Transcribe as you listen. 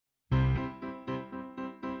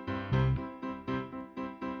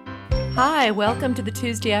Hi, welcome to the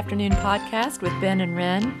Tuesday Afternoon Podcast with Ben and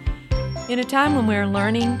Ren. In a time when we're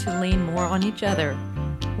learning to lean more on each other,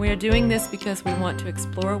 we are doing this because we want to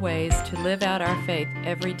explore ways to live out our faith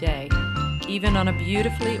every day, even on a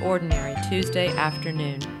beautifully ordinary Tuesday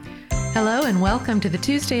afternoon. Hello and welcome to the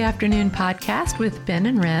Tuesday Afternoon Podcast with Ben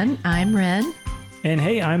and Ren. I'm Ren. And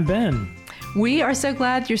hey, I'm Ben. We are so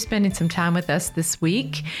glad you're spending some time with us this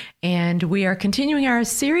week, and we are continuing our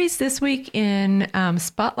series this week in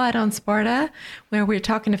Spotlight on Sparta, where we're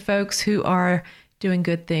talking to folks who are doing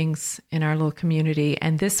good things in our little community.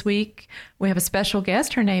 And this week, we have a special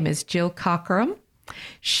guest. Her name is Jill Cockrum.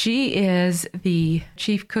 She is the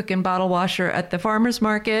chief cook and bottle washer at the farmer's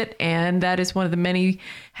market, and that is one of the many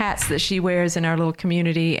hats that she wears in our little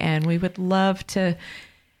community. And we would love to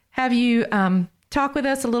have you talk with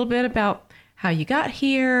us a little bit about how you got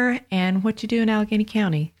here and what you do in Allegheny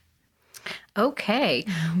County. Okay.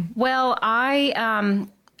 Well, I,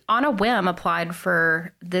 on a whim, applied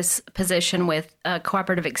for this position with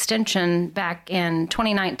Cooperative Extension back in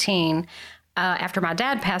 2019 after my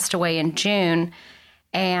dad passed away in June,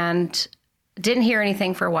 and didn't hear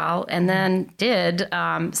anything for a while, and then did.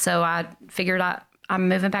 So I figured I'm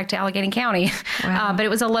moving back to Allegheny County. Wow. But it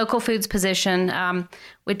was a local foods position,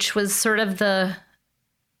 which was sort of the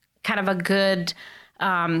kind of a good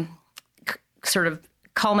sort of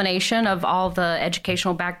culmination of all the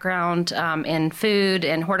educational background in food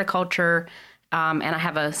and horticulture, and I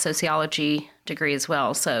have a sociology degree as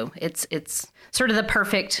well. So it's sort of the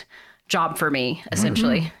perfect job for me,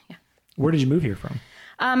 essentially. Mm-hmm. Yeah. Where did you move here from?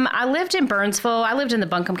 I lived in Burnsville. I lived in the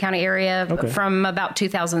Buncombe County area from about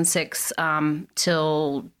 2006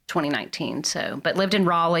 till 2019. But lived in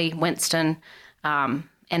Raleigh, Winston, and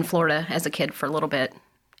Florida as a kid for a little bit.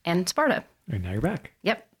 And Sparta. And now you're back.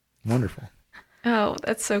 Yep. Wonderful. Oh,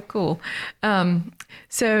 that's so cool.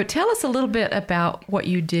 So tell us a little bit about what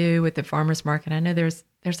you do with the farmers market. I know there's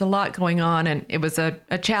a lot going on, and it was a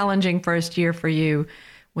challenging first year for you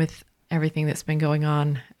with everything that's been going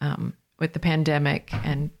on with the pandemic.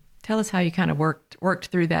 And tell us how you kind of worked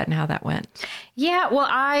through that and how that went. Yeah, well,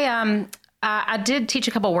 I did teach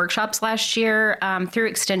a couple workshops last year through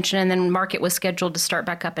Extension, and then market was scheduled to start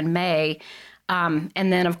back up in May. And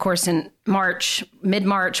then, of course, in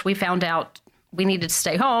mid-March, we found out we needed to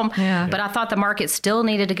stay home. Yeah. But I thought the market still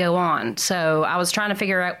needed to go on. So I was trying to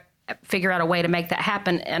figure out a way to make that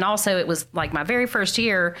happen. And also, it was like my very first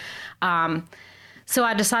year. So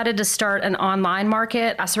I decided to start an online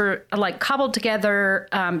market. I sort of cobbled together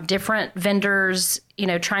different vendors,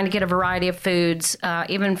 trying to get a variety of foods,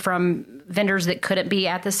 even from vendors that couldn't be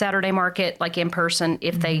at the Saturday market, like in person,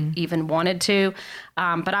 if they even wanted to.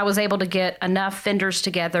 But I was able to get enough vendors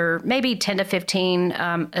together, maybe 10 to 15,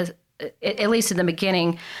 at least in the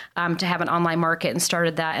beginning, to have an online market, and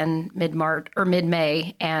started that in mid-March or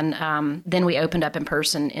mid-May. And then we opened up in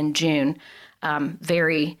person in June,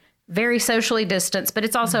 very, very socially distanced, but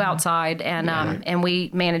it's also outside. And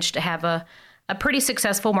we managed to have a pretty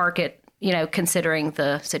successful market, considering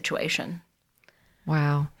the situation.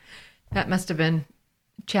 Wow. That must have been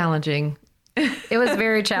challenging. It was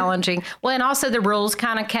very challenging. Well, and also the rules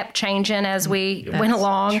kind of kept changing as we went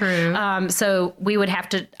along. True. So we would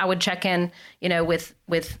I would check in,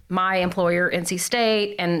 with my employer, NC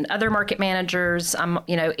State, and other market managers,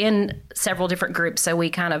 in several different groups. So we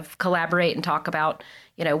kind of collaborate and talk about,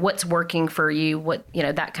 what's working for you,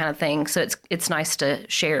 that kind of thing. So it's nice to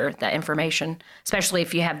share that information, especially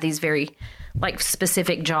if you have these very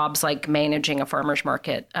specific jobs like managing a farmer's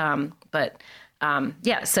market. So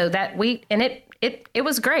that it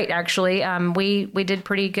was great, actually. We did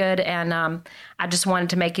pretty good, and I just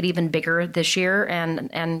wanted to make it even bigger this year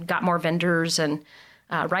and got more vendors. And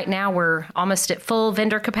right now we're almost at full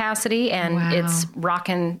vendor capacity, and It's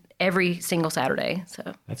rocking every single Saturday.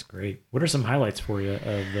 So that's great. What are some highlights for you of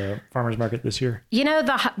the farmers market this year?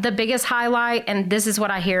 The biggest highlight, and this is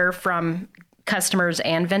what I hear from customers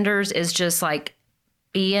and vendors, is just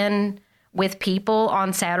being with people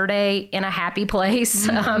on Saturday in a happy place.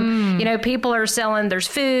 People are selling, there's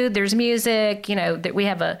food, there's music, that we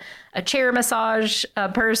have a chair massage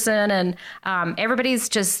person, and everybody's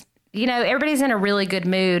just, everybody's in a really good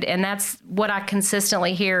mood. And that's what I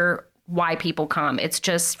consistently hear why people come. It's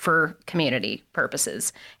just for community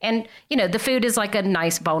purposes. And, the food is like a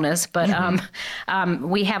nice bonus, but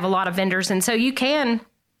we have a lot of vendors. And so you can,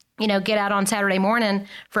 get out on Saturday morning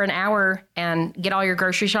for an hour and get all your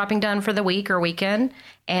grocery shopping done for the week or weekend,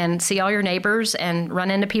 and see all your neighbors and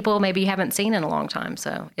run into people maybe you haven't seen in a long time.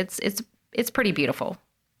 So it's pretty beautiful.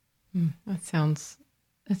 It's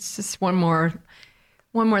just one more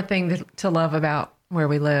thing to love about where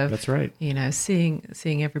we live. That's right. You know, seeing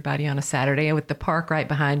everybody on a Saturday with the park right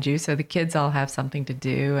behind you, so the kids all have something to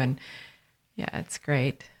do, and yeah, it's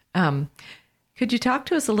great. Could you talk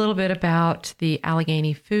to us a little bit about the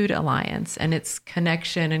Allegheny Food Alliance and its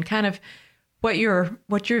connection, and kind of what your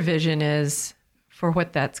vision is for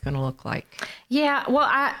what that's going to look like? Yeah, well,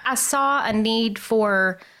 I saw a need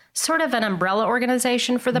for sort of an umbrella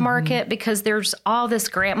organization for the market, because there's all this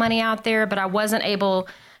grant money out there, but I wasn't able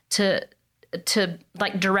to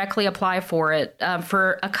like directly apply for it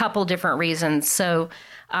for a couple different reasons. So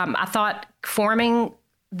I thought forming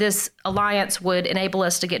this alliance would enable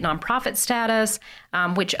us to get nonprofit status,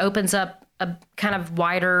 which opens up a kind of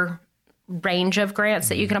wider range of grants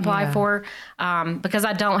that you can apply for, because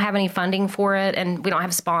I don't have any funding for it, and we don't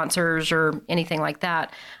have sponsors or anything like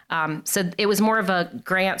that. So it was more of a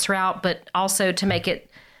grants route, but also to make it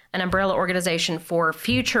an umbrella organization for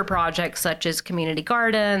future projects such as community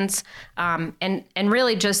gardens, and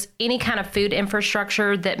really just any kind of food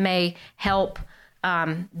infrastructure that may help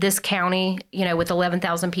this county, you know, with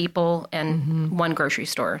 11,000 people and one grocery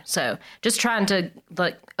store. So just trying to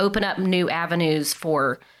like open up new avenues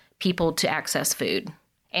for people to access food,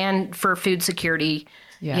 and for food security,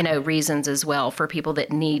 you know, reasons as well, for people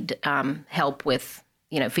that need help with,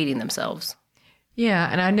 you know, feeding themselves. Yeah,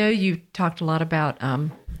 and I know you talked a lot about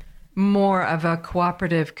more of a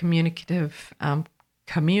cooperative, communicative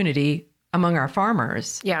community among our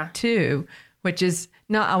farmers, too, which is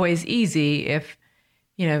not always easy if,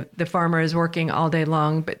 you know, the farmer is working all day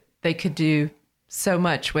long, but they could do so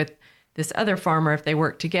much with this other farmer if they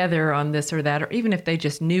work together on this or that, or even if they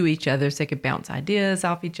just knew each other, so they could bounce ideas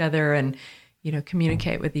off each other and, you know,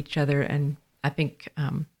 communicate with each other. And I think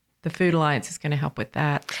the Food Alliance is going to help with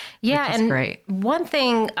that. Yeah, which is and great. One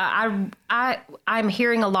thing I'm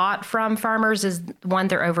hearing a lot from farmers is, one,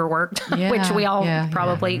 they're overworked, which we all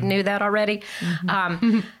probably knew that already.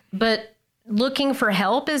 But looking for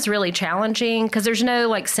help is really challenging, because there's no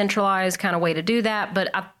like centralized kind of way to do that.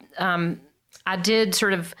 But I did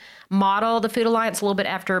sort of model the Food Alliance a little bit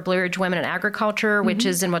after Blue Ridge Women in Agriculture, which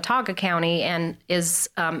is in Watauga County and is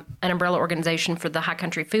an umbrella organization for the High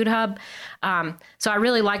Country Food Hub. So I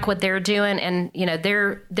really like what they're doing. And, you know,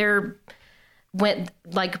 they're went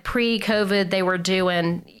like pre-COVID, they were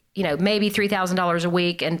doing, you know, maybe $3,000 a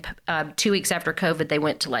week. And 2 weeks after COVID, they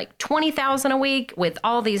went to like $20,000 a week with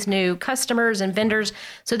all these new customers and vendors.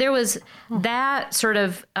 So there was that sort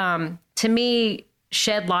of, to me,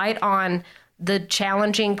 shed light on the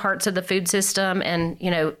challenging parts of the food system, and,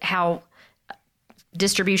 you know, how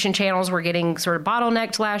distribution channels were getting sort of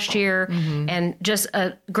bottlenecked last year, and just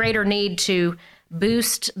a greater need to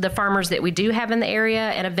boost the farmers that we do have in the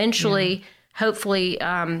area, and eventually, hopefully,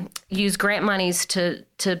 use grant monies to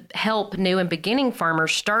help new and beginning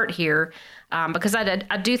farmers start here, because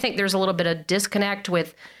I do think there's a little bit of disconnect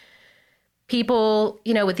with people,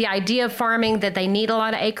 you know, with the idea of farming, that they need a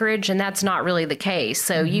lot of acreage, and that's not really the case.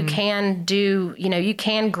 So you can do, you know, you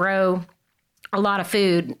can grow a lot of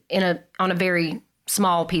food on a very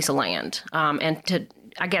small piece of land, and to,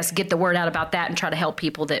 I guess, get the word out about that and try to help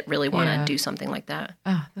people that really want to do something like that.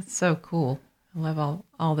 Oh, that's so cool. I love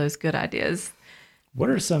all those good ideas. What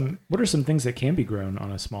are some things that can be grown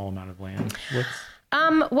on a small amount of land?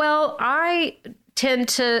 Well, I tend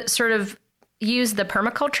to sort of use the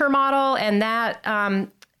permaculture model, and that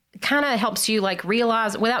kind of helps you like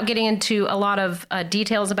realize, without getting into a lot of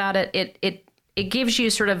details about it, it gives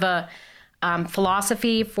you sort of a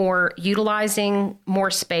philosophy for utilizing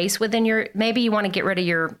more space within your, maybe you want to get rid of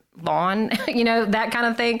your lawn, you know, that kind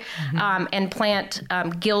of thing, and plant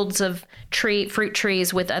guilds of fruit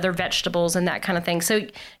trees with other vegetables and that kind of thing. So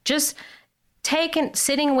just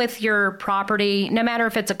sitting with your property, no matter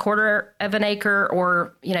if it's a quarter of an acre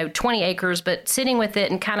or, you know, 20 acres, but sitting with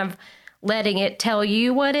it and kind of letting it tell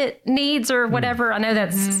you what it needs or whatever. I know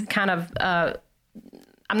that's kind of,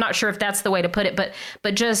 I'm not sure if that's the way to put it,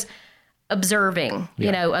 but just observing,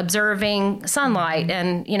 you know, observing sunlight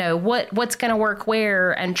and, you know, what's going to work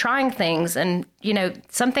where, and trying things. And, you know,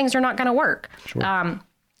 some things are not going to work. Sure.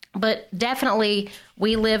 But definitely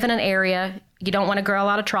we live in an area, you don't want to grow a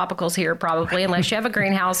lot of tropicals here probably unless you have a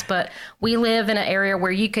greenhouse, but we live in an area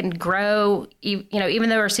where you can grow, you know, even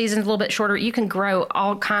though our season's a little bit shorter, you can grow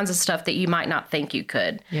all kinds of stuff that you might not think you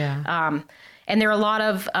could. Yeah. And there are a lot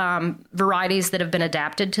of varieties that have been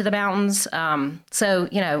adapted to the mountains. So,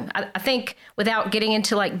 you know, I think without getting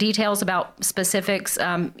into like details about specifics,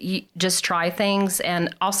 you just try things.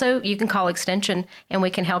 And also you can call Extension and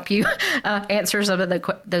we can help you answer some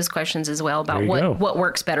of those questions as well about what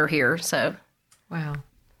works better here. So, wow.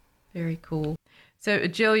 Very cool. So,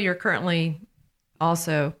 Jill, you're currently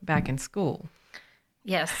also back in school.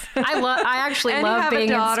 Yes, I actually And love you have being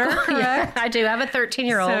a daughter, in school. correct? Yeah, I do. I have a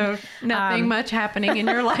 13-year-old. So nothing much happening in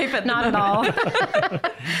your life at the Not moment.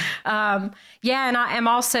 at all. Yeah, and I am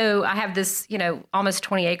also, I have this, almost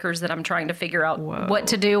 20 acres that I'm trying to figure out what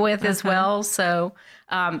to do with as well. So,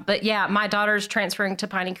 but yeah, my daughter's transferring to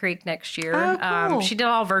Piney Creek next year. Oh, cool. She did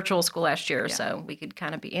all virtual school last year, so we could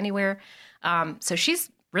kind of be anywhere. So she's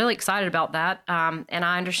really excited about that. And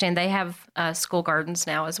I understand they have school gardens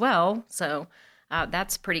now as well. So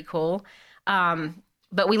that's pretty cool.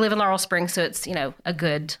 But we live in Laurel Springs, so it's, a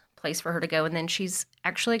good place for her to go. And then she's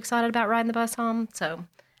actually excited about riding the bus home. So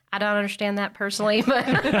I don't understand that personally, but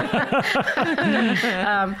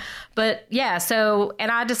but yeah. So,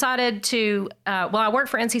 and I decided to, I work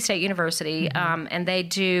for NC State University, and they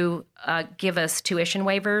do give us tuition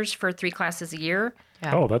waivers for 3 classes a year.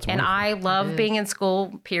 Yeah. Oh, that's wonderful. And I love being in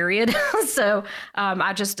school, period. So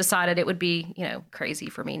I just decided it would be, crazy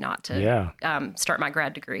for me not to start my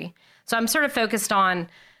grad degree. So I'm sort of focused on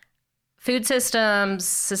food systems,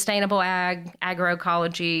 sustainable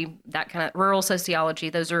agroecology, that kind of rural sociology.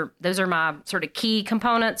 Those are my sort of key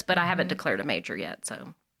components, but I haven't declared a major yet.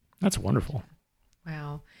 So That's wonderful.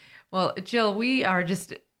 Wow. Well, Jill, we are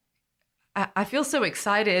just, I feel so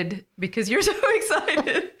excited because you're so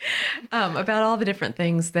excited about all the different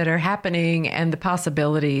things that are happening and the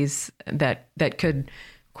possibilities that could,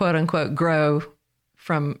 quote unquote, grow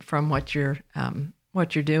from what you're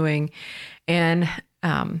doing. And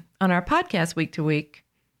on our podcast week to week,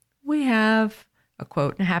 we have a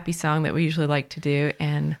quote and a happy song that we usually like to do.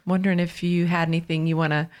 And wondering if you had anything you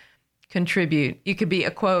want to contribute. You could be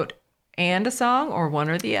a quote and a song, or one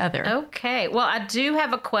or the other. Okay. Well, I do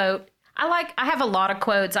have a quote. I have a lot of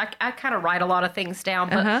quotes. I kind of write a lot of things down,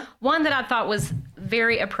 but one that I thought was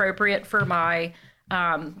very appropriate for my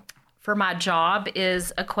job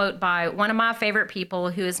is a quote by one of my favorite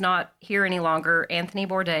people who is not here any longer, Anthony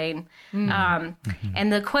Bourdain.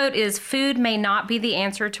 And the quote is, "Food may not be the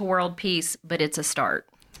answer to world peace, but it's a start."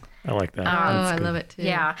 I like that. I love it too.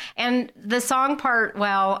 Yeah. And the song part,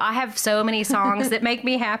 well, I have so many songs that make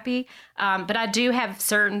me happy. But I do have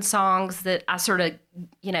certain songs that I sort of,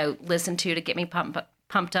 listen to get me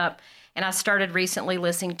pumped up. And I started recently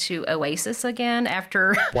listening to Oasis again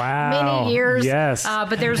after many years. Yes.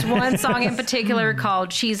 But there's one song in particular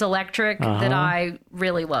called She's Electric that I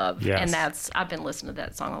really love. Yes. And I've been listening to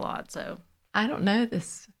that song a lot. So I don't know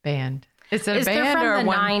this band. Is it a they're band from or the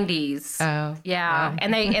one? 90s. Oh, Yeah. wow.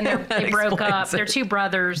 And they broke explains up. it. They're 2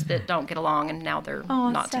 brothers that don't get along, and now they're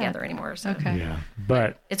not sad. together anymore. So Okay. Yeah.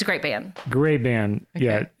 But it's a great band. great band.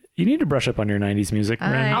 Yeah. You need to brush up on your 90s music,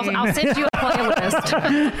 Brandon. I'll send you a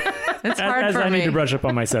playlist. It's hard As for I me. need to brush up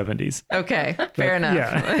on my 70s. Okay, fair enough.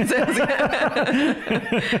 Yeah.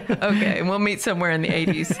 Okay, we'll meet somewhere in the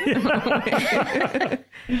 80s.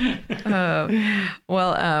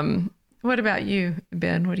 What about you,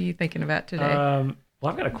 Ben? What are you thinking about today? Well,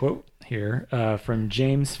 I've got a quote here from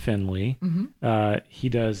James Finley. He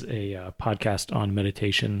does a podcast on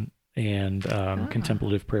meditation and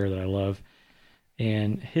contemplative prayer that I love.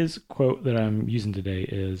 And his quote that I'm using today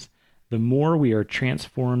is, "The more we are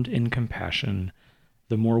transformed in compassion,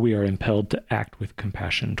 the more we are impelled to act with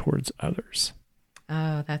compassion towards others."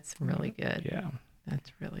 Oh, that's really good. Yeah.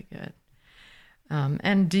 That's really good.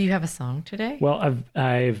 And do you have a song today? Well,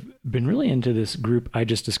 I've been really into this group I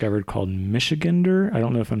just discovered called Michigander. I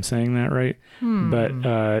don't know if I'm saying that right,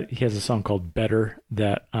 but he has a song called "Better"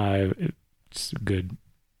 that it's a good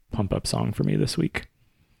pump up song for me this week.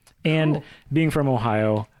 And Cool. being from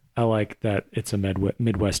Ohio, I like that it's a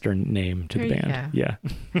Midwestern name to the There you band. go. Yeah.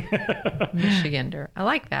 Michigander. I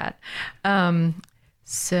like that.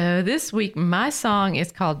 So this week, my song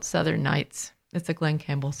is called Southern Nights. It's a Glenn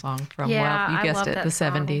Campbell song from, Yeah, well, you I guessed love it, that the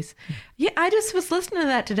song. 70s. Yeah, I just was listening to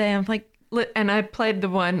that today. I'm like, and I played the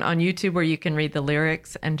one on YouTube where you can read the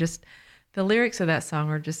lyrics, and just the lyrics of that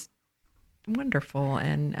song are just wonderful.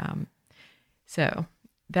 And so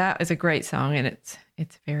that is a great song, and it's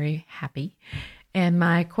very happy. And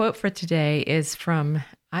my quote for today is from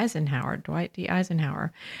Eisenhower, Dwight D.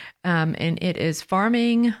 Eisenhower. And it is,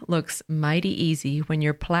 "Farming looks mighty easy when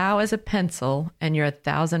your plow is a pencil and you're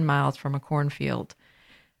 1,000 miles from a cornfield."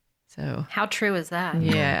 So, How true is that?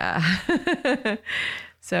 yeah.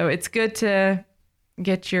 So it's good to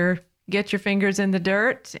get your fingers in the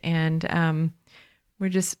dirt. And we're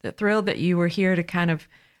just thrilled that you were here to kind of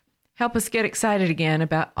help us get excited again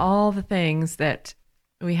about all the things that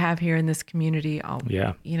we have here in this community,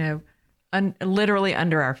 literally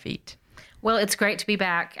under our feet. Well, it's great to be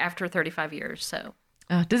back after 35 years. So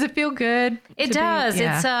Does it feel good? it to be- does.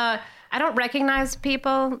 yeah. It's I don't recognize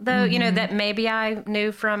people though, that maybe I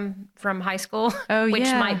knew from high school, which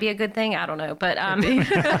might be a good thing. I don't know, but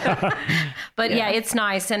yeah, it's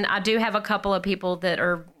nice. And I do have a couple of people that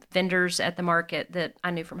are vendors at the market that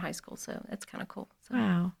I knew from high school. So it's kind of cool. So.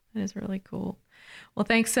 Wow. That is really cool. Well,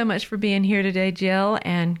 thanks so much for being here today, Jill,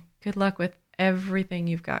 and good luck with everything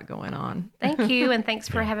you've got going on. Thank you. And thanks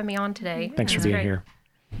for having me on today. Thanks for being here.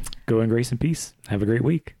 Go in grace and peace. Have a great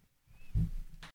week.